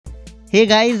Hey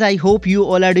guys, I hope you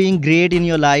all are doing great in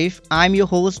your life. I'm your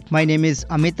host. My name is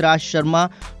Amit Raj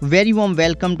Sharma. Very warm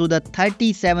welcome to the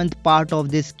 37th part of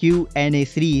this Q&A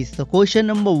series. So question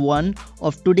number 1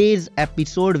 of today's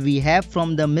episode we have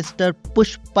from the Mr.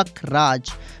 Pushpak Raj.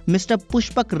 Mr.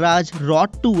 Pushpak Raj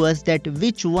wrote to us that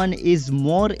which one is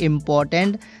more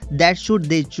important, that should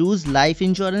they choose life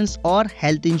insurance or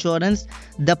health insurance,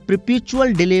 the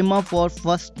perpetual dilemma for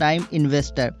first time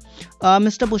investor.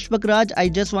 Mr. Pushpak Raj, I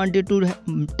just wanted to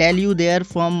tell you there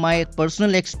from my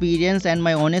personal experience and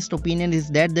my honest opinion is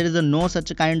that there is no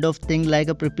such kind of thing like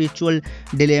a perpetual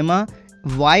dilemma.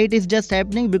 Why it is just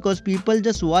happening? Because people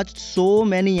just watch so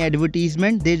many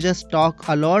advertisements, they just talk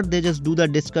a lot, they just do the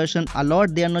discussion a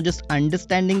lot, they are not just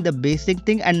understanding the basic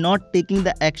thing and not taking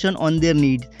the action on their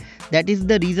needs. That is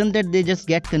the reason that they just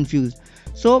get confused.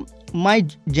 So my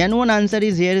genuine answer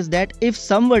is here is that if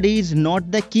somebody is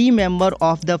not the key member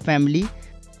of the family,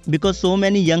 because so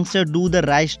many youngsters do the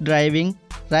rash driving,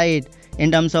 right,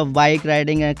 in terms of bike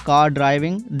riding and car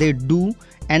driving, they do,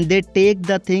 and they take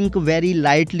the thing very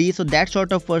lightly. So that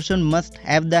sort of person must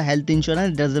have the health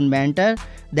insurance. It doesn't matter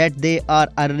that they are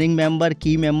earning member,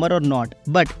 key member or not.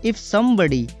 But if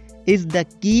somebody is the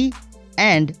key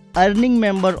and earning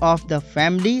member of the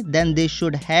family, then they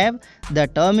should have the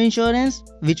term insurance,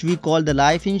 which we call the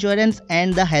life insurance,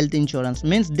 and the health insurance.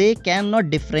 Means they cannot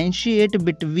differentiate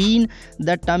between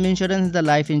the term insurance and the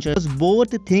life insurance.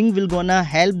 Both thing will gonna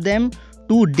help them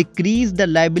to decrease the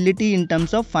liability in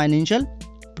terms of financial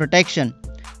protection.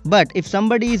 But if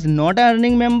somebody is not an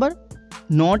earning member,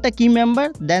 not a key member,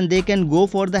 then they can go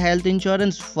for the health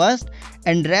insurance first,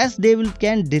 and rest they will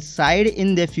can decide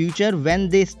in the future when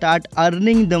they start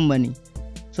earning the money.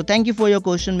 So thank you for your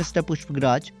question, Mr. Pushpak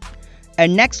Raj.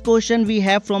 And next question we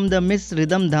have from the Miss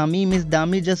Rhythm Dhami. Miss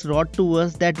Dhami just wrote to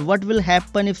us that what will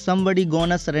happen if somebody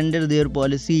gonna surrender their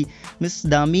policy. Miss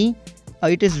Dhami,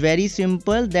 it is very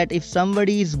simple that if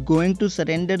somebody is going to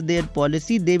surrender their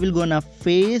policy, they will gonna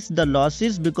face the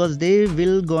losses because they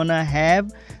will gonna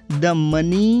have the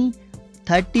money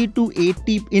 30 to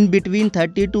 80, in between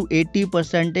 30 to 80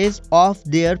 percentage of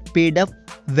their paid up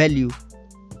value.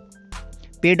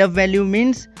 Paid up value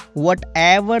means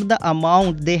whatever the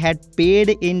amount they had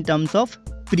paid in terms of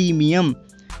premium.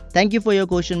 Thank you for your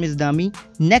question, Ms. Dami.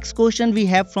 Next question we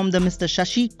have from the Mr.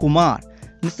 Shashi Kumar.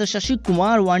 Mr. Shashi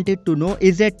Kumar wanted to know,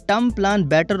 is a term plan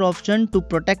better option to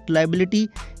protect liability?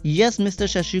 Yes, Mr.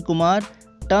 Shashi Kumar,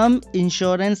 term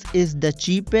insurance is the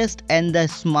cheapest and the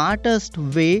smartest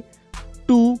way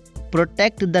to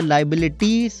protect the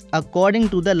liabilities according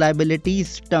to the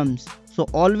liabilities terms. So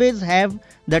always have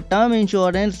the term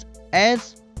insurance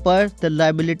as per the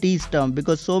liabilities term,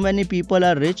 because so many people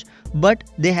are rich but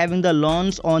they having the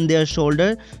loans on their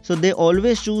shoulder, so they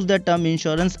always choose the term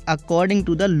insurance according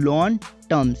to the loan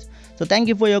terms. So thank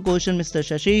you for your question, Mr.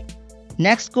 Shashi.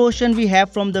 Next question we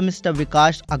have from the Mr.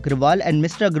 Vikash Agrawal, and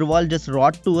Mr. Agrawal just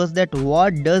wrote to us that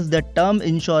what does the term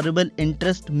insurable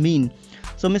interest mean?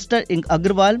 So Mr.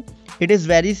 Agrawal, it is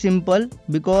very simple,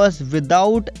 because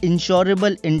without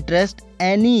insurable interest,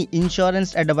 any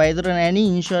insurance advisor or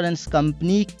any insurance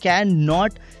company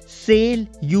cannot sell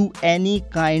you any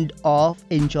kind of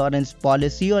insurance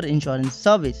policy or insurance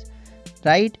service,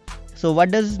 right? So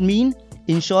what does it mean?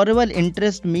 Insurable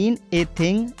interest mean a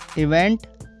thing, event,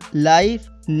 life,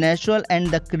 natural and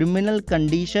the criminal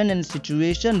condition and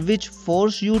situation which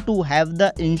force you to have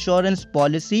the insurance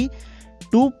policy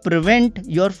to prevent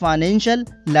your financial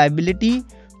liability,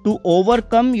 to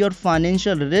overcome your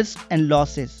financial risk and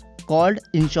losses, called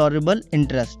insurable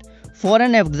interest. For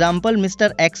an example,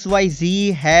 Mr.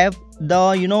 XYZ have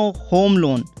the home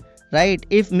loan, right?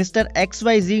 If Mr.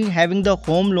 XYZ having the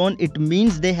home loan, it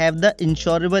means they have the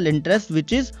insurable interest,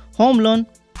 which is home loan.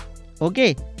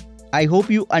 Okay, I hope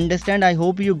you understand, I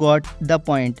hope you got the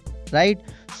point, right?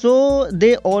 So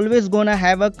they always gonna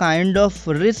have a kind of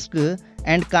risk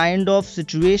and kind of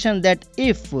situation that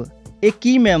if a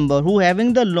key member who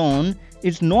having the loan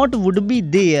is not would be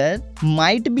there,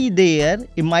 might be there,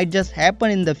 it might just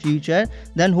happen in the future,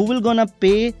 then who will gonna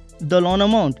pay the loan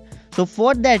amount? So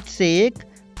for that sake,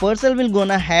 person will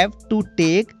gonna have to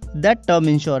take the term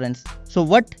insurance. So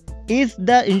what is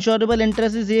the insurable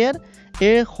interest is here?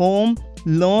 A home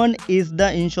loan is the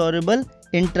insurable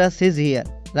interest is here,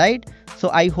 right? So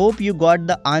I hope you got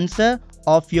the answer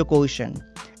of your question.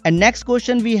 And next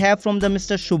question we have from the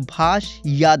Mr. Subhash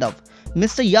Yadav.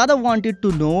 Mr. Yadav wanted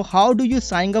to know, how do you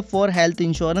sign up for health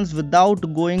insurance without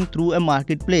going through a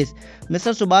marketplace?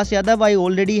 Mr. Subhash Yadav, I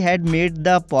already had made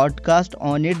the podcast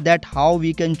on it, that how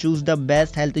we can choose the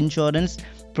best health insurance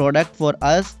product for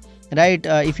us, right?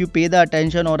 If you pay the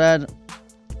attention or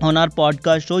on our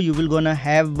podcast show, you will gonna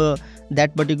have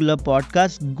that particular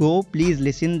podcast, go please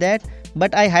listen that.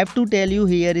 But I have to tell you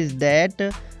here is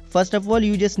that first of all,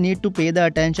 you just need to pay the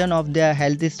attention of their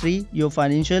health history, your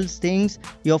financial things,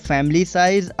 your family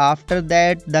size, after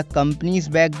that the company's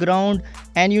background,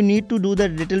 and you need to do the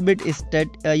little bit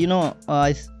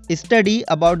study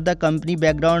about the company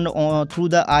background through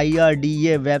the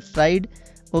IRDA website.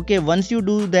 Okay, once you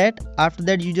do that, after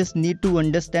that you just need to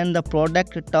understand the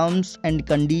product terms and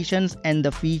conditions and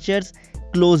the features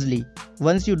closely.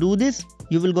 Once you do this,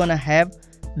 you will gonna have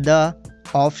the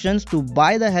options to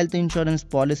buy the health insurance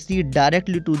policy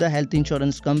directly to the health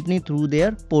insurance company through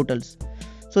their portals.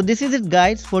 So this is it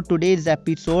guys for today's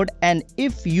episode, and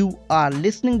if you are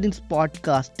listening this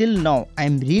podcast till now,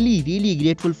 I'm really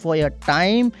grateful for your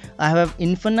time. I have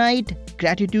infinite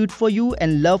gratitude for you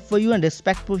and love for you and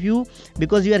respect for you,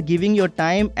 because you are giving your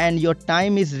time, and your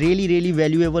time is really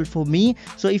valuable for me.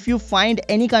 So if you find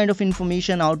any kind of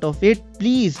information out of it,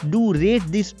 please do rate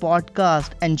this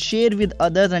podcast and share with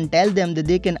others and tell them that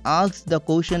they can ask the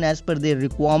question as per their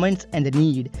requirements and the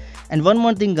need. And one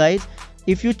more thing guys,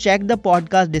 if you check the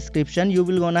podcast description, you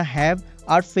will gonna have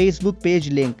our Facebook page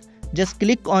link. Just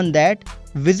click on that,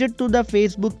 visit to the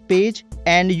Facebook page,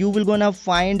 and you will gonna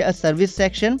find a service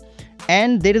section,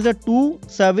 and there is a two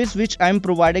service which I'm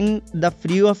providing the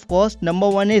free of cost. Number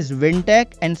one is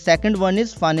Wintech and second one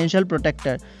is Financial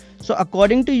Protector. So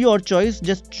according to your choice,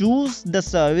 just choose the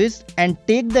service and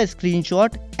take the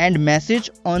screenshot and message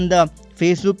on the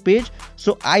Facebook page,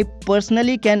 so I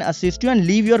personally can assist you and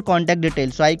leave your contact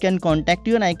details, so I can contact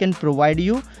you and I can provide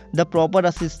you the proper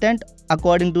assistant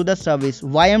according to the service.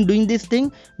 Why I'm doing this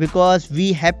thing? Because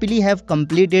we happily have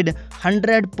completed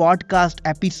 100 podcast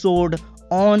episode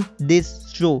on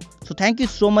this show. So thank you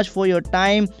so much for your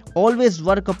time. Always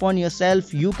work upon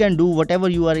yourself. You can do whatever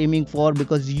you are aiming for,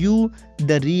 because you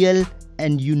the real,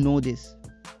 and you know this.